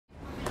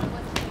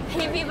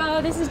Hey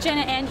Vivo, this is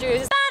Jenna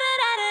Andrews.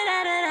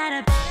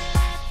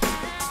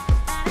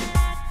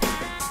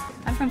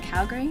 I'm from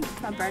Calgary,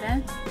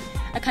 Alberta.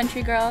 A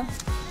country girl,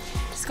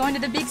 just going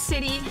to the big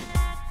city.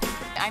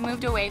 I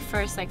moved away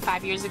first like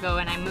 5 years ago,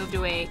 and I moved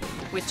away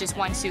with just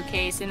one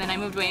suitcase, and then I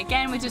moved away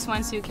again with just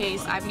one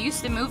suitcase. I'm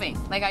used to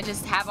moving. Like, I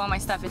just have all my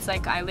stuff. It's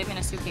like I live in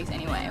a suitcase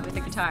anyway with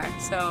the guitar,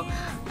 so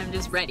I'm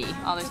just ready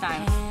all the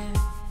time.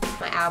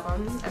 My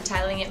album, I'm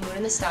titling it Moon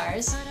and the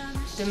Stars.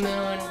 The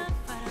moon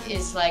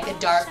is like a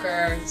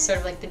darker, sort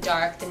of like the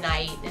dark, the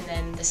night, and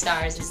then the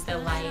stars is the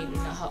light and the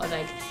whole,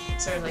 like,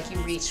 sort of like you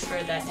reach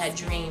for that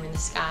dream in the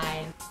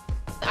sky.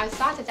 I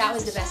thought that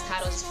was the best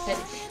title just because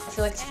I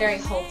feel like it's very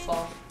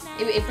hopeful.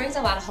 It brings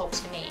a lot of hope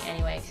to me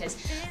anyway, because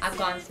I've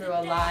gone through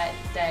a lot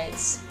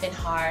that's been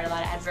hard, a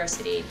lot of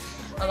adversity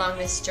along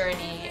this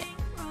journey.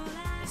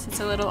 It's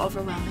a little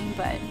overwhelming,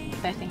 but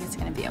I think it's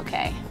going to be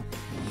okay.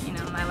 You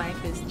know, my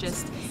life is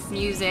just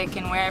music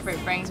and wherever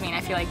it brings me, and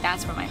I feel like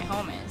that's where my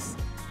home is.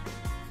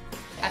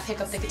 I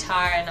pick up the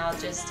guitar and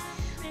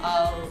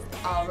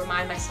I'll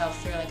remind myself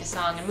through like a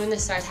song, and Moon and the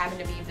Stars happen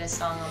to be the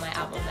song on my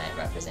album that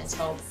represents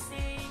hope.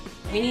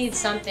 We need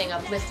something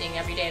uplifting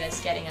every day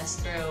that's getting us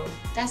through.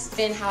 That's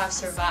been how I've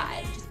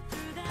survived.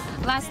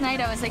 Last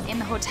night I was like in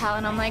the hotel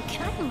and I'm like,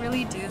 can I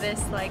really do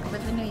this? Like,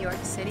 live in New York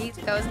City?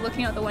 I was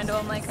looking out the window,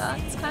 I'm like, oh,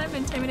 it's kind of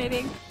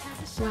intimidating.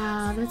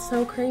 Wow, that's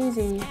so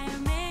crazy.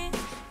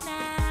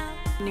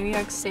 New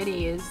York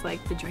City is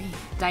like the dream.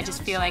 I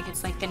just feel like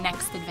it's like the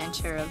next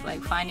adventure of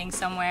like finding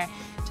somewhere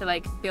to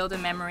like build a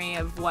memory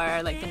of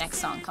where like the next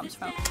song comes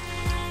from.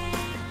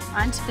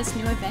 On to this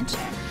new adventure.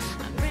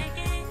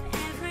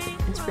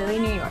 It's really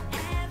New York.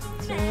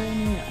 It's really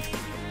New York.